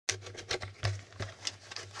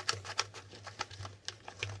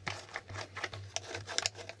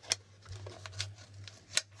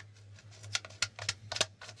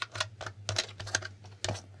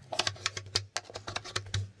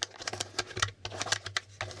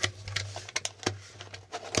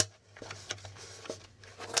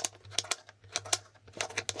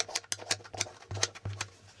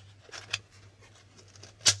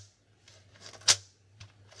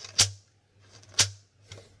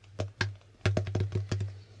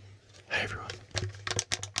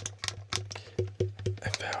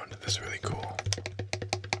this really cool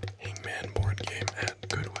Hangman board game at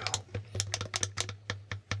Goodwill.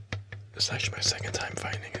 This is actually my second time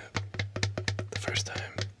finding it. The first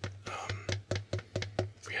time,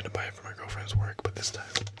 we had to buy it from my girlfriend's work, but this time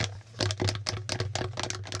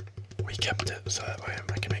we kept it so that way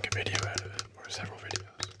I can make a video out of it, or several videos.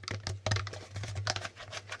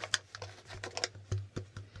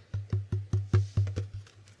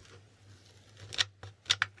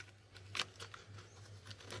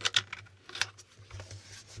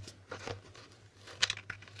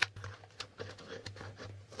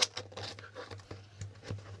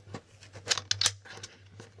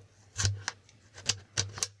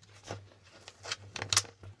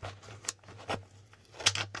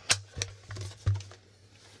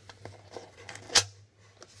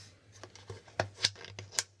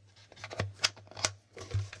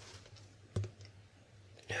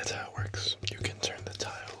 Yeah, that's how it works. You can turn the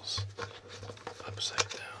tiles upside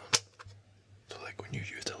down. So like when you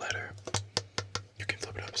use a letter, you can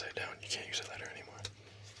flip it upside down. You can't use a letter anymore.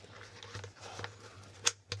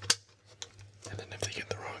 And then if they get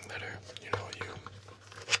the wrong letter, you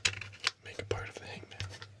make a part of the hangman.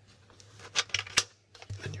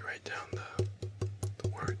 Then you write down the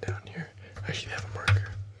word down here. I actually have a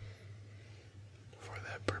marker for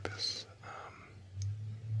that purpose.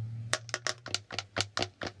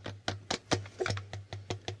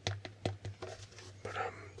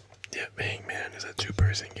 Yeah, Hangman is a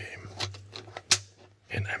two-person game,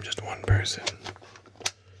 and I'm just one person,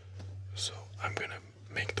 so I'm gonna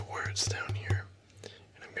make the words down here,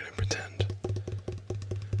 and I'm gonna pretend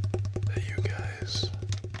that you guys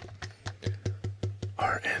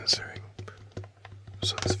are answering.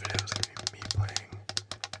 So this video is gonna be me playing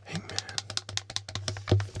Hangman.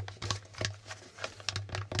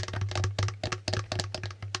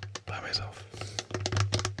 By myself.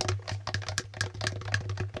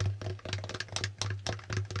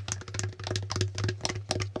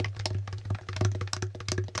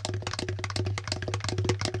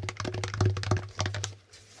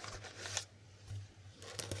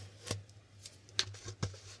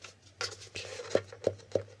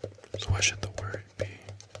 So what should the word be?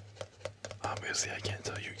 Obviously I can't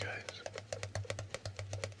tell you guys.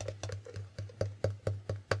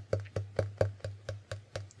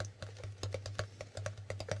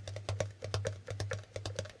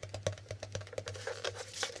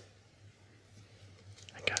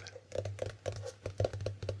 I got it.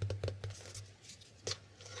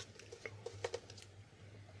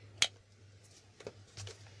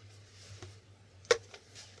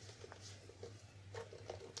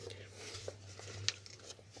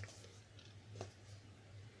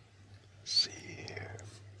 See here,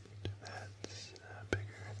 that's bigger.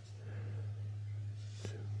 2,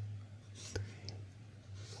 3,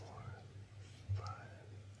 4,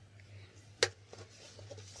 5.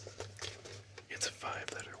 It's a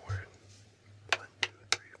 5-letter word. 1, 2,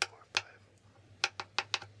 3, 4, 5.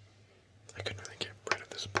 I couldn't really get rid of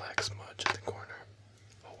this black smudge in the corner.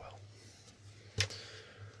 Oh well.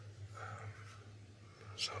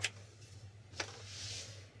 So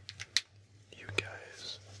you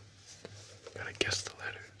guys gotta guess the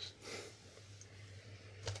letters.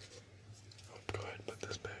 Oh, go ahead and put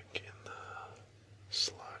this back in the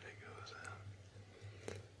slot it goes in.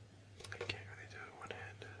 I can't really do it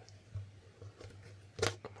one-handed.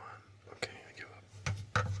 Come on. Okay, I give up.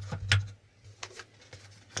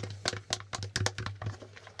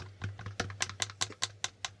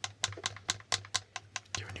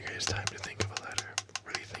 Giving you guys time to think of a letter.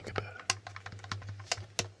 Really think about it.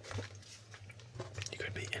 You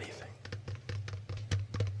could be anything.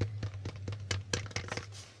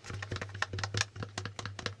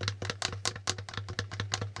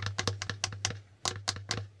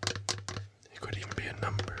 It could even be a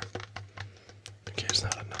number. Okay, it's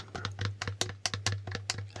not a number.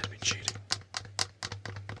 That'd be cheating.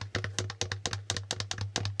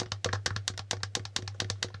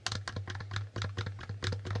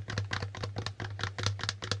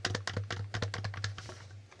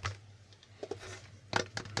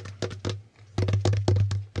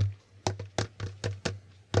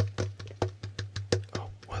 Oh,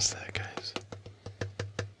 what's that, guys?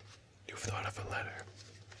 You've thought of a letter.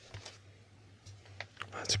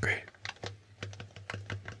 That's great.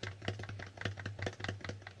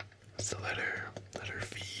 It's the letter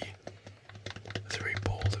V. It's very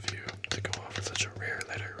bold of you to go off with such a rare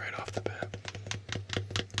letter right off the bat.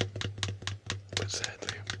 But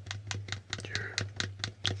sadly, your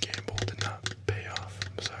gamble did not pay off.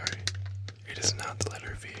 I'm sorry. It is not the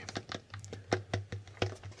letter V.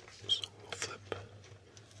 So we'll flip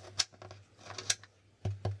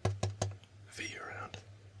V around.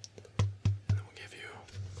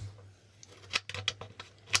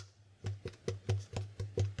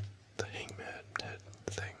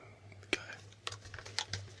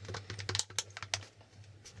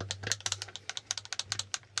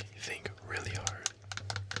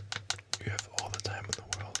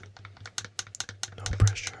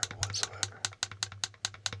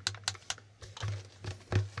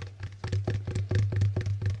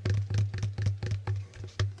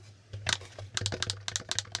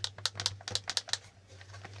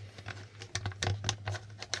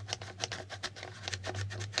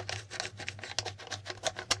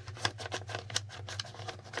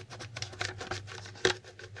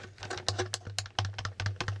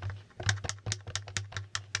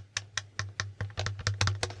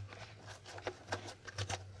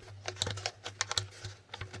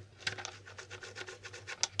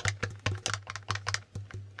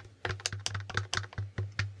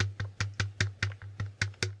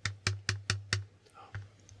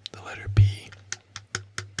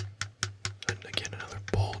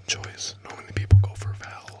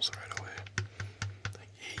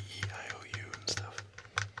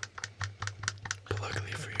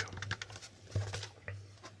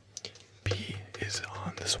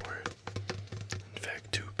 this word. In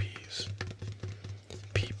fact, two P's.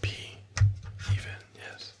 PP, even,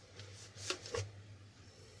 yes.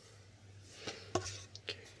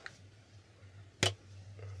 Okay.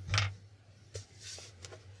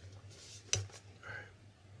 Alright.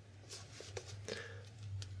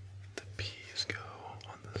 The P's go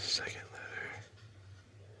on the second letter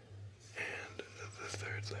and the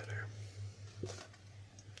third letter.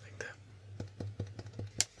 Like that.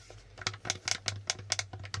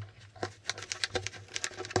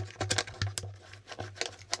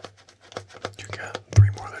 You got 3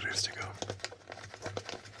 more letters to go.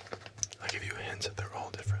 I'll give you a hint that they're all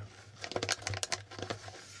different.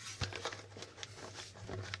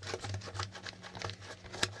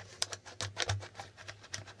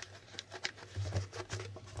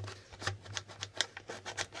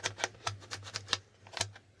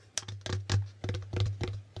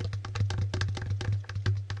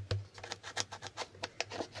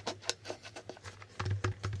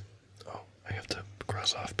 Oh, I have to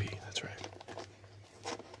cross off P, that's right.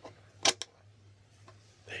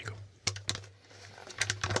 There you go.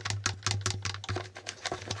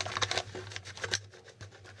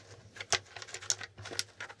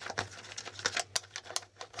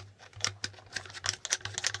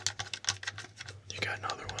 You got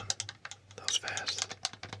another one. That was fast.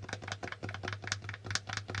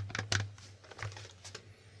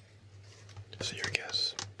 So your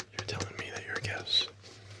guess, you're telling me that your guess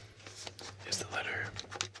is the letter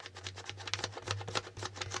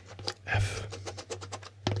F.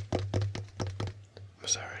 I'm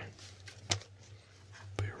sorry,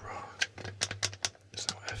 but you're wrong. There's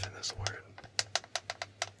no F in this word.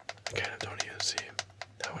 I kind of don't even see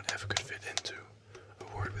how an F could fit into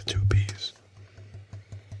a word with 2 P's.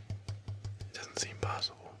 It doesn't seem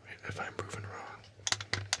possible. If I'm proven wrong,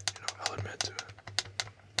 I'll admit to it.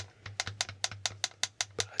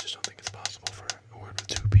 But I just don't think it's possible for a word with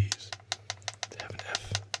 2 P's to have an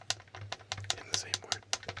F in the same word.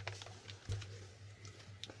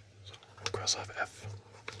 So we'll cross off F.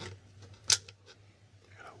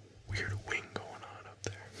 Got a weird wing going on up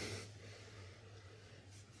there.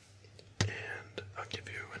 And I'll give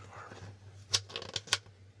you an arm.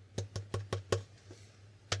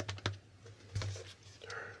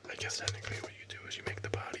 Or I guess technically what you do is you make the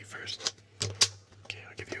body first. Okay,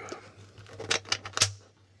 I'll give you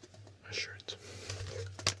a shirt.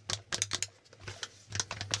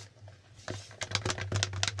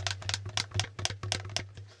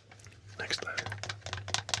 Next letter.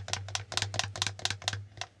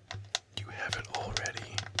 You have it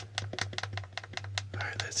already.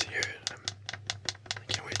 Alright, let's hear it. I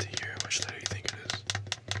can't wait to hear which letter you think it is.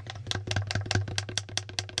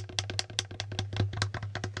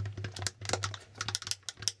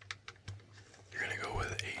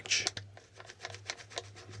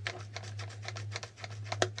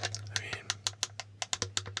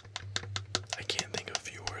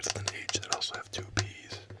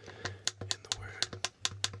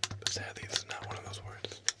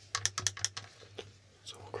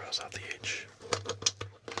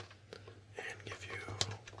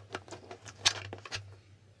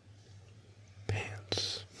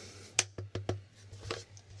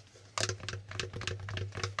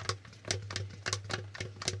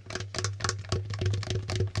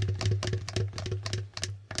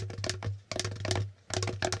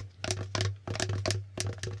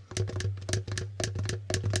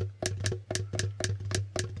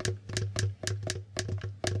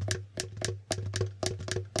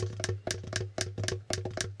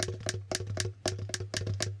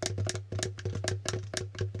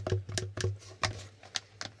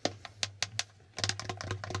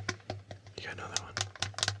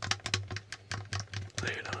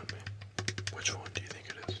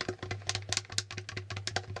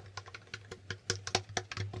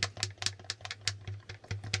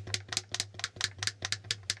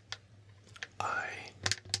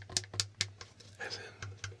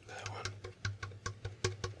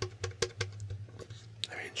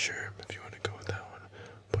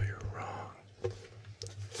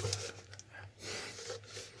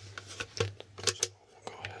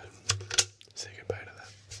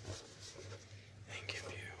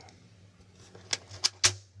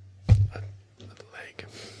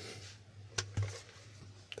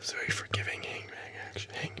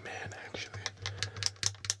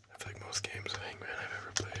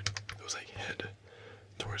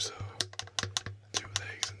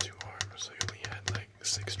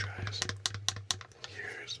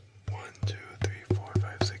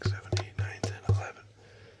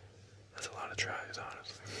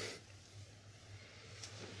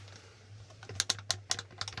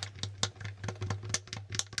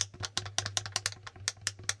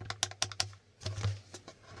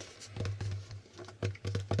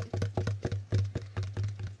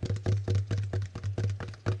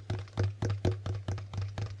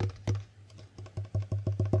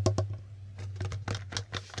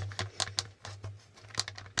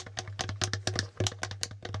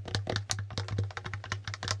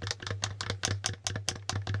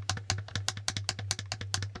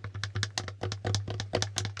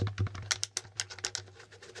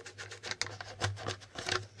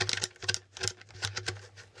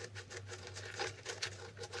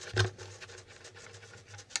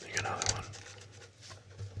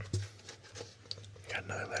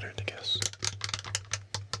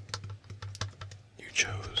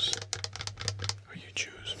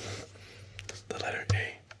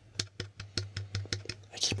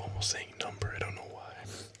 keep almost saying number, I don't know why.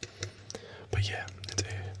 But yeah, it's A.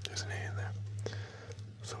 There's an A in there.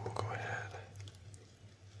 So we'll go ahead.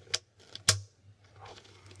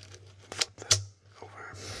 Flip that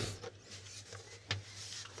over.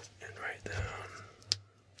 And write down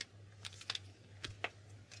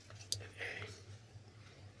an A.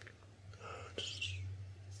 Just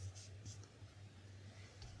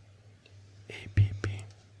APP.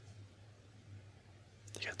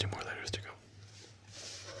 You got 2 more letters to go.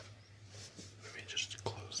 Let me just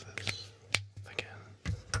close this again.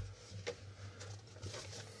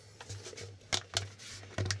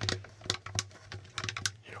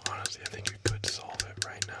 You know, honestly, I think we could solve it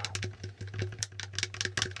right now.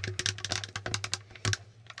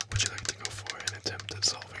 Would you like to go for an attempt at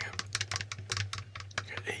solving it?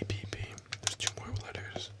 You got APP. There's 2 more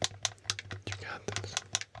letters. You got this.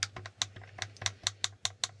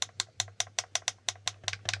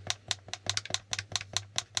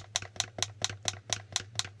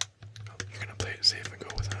 Oh, you're gonna play it safe and go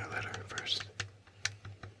with another letter first.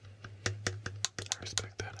 I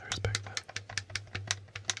respect that. I respect that.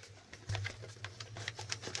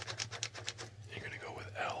 You're gonna go with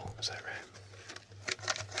L, is that right?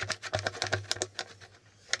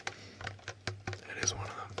 That is one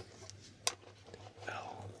of them.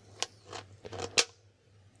 L.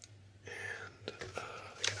 And I'm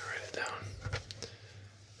gonna write it down.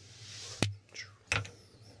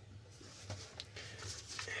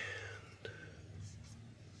 And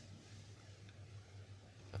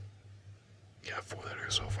you got 4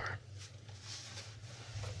 letters so far.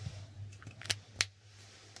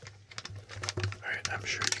 Alright, I'm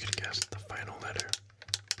sure you can guess the final letter.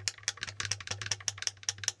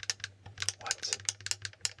 What?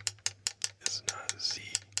 It's not Z.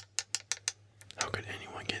 How could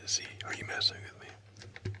anyone get Z? Are you messing with me?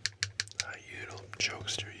 You little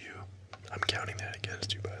jokester, you. I'm counting that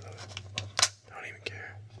against you, by the way. I don't even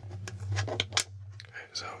care.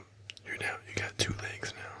 Alright, so you're down. You got 2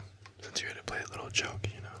 legs now. Since you had to play a little joke,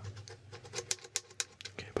 you know.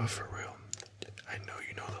 Okay, but for real, I know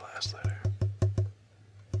you know the last letter.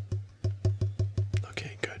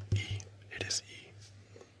 Okay, good. E. It is E.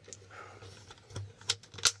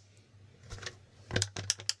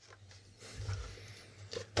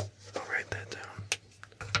 I'll write that down.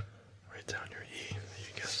 Write down your E.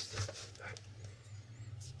 You guessed.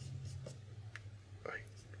 I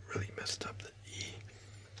really messed up the E.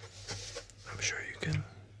 I'm sure you can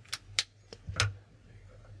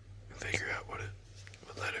figure out what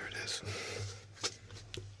letter it is.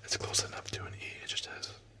 It's close enough to an E. It just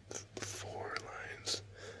has 4 lines.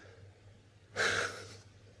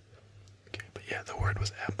 Okay, but yeah, the word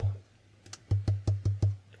was apple.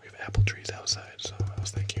 We have apple trees outside, so I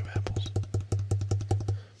was thinking of apples.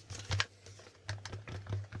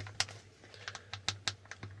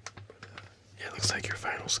 Yeah, it looks like your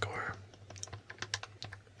final score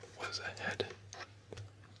was a head,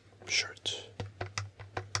 shirt,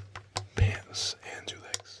 pants, and 2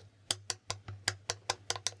 legs.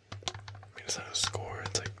 I mean, it's not a score,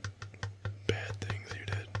 it's like bad things you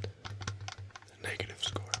did. A negative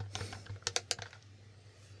score.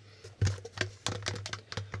 But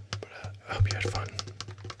I hope you had fun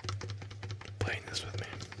playing this with me.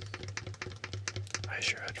 I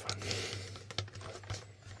sure had fun.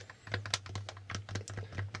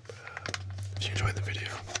 But if you enjoyed the video,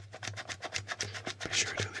 be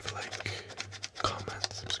sure to leave a like,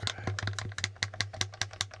 comment, subscribe,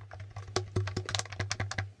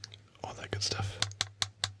 all that good stuff.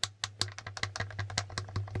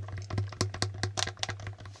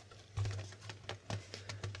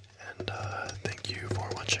 And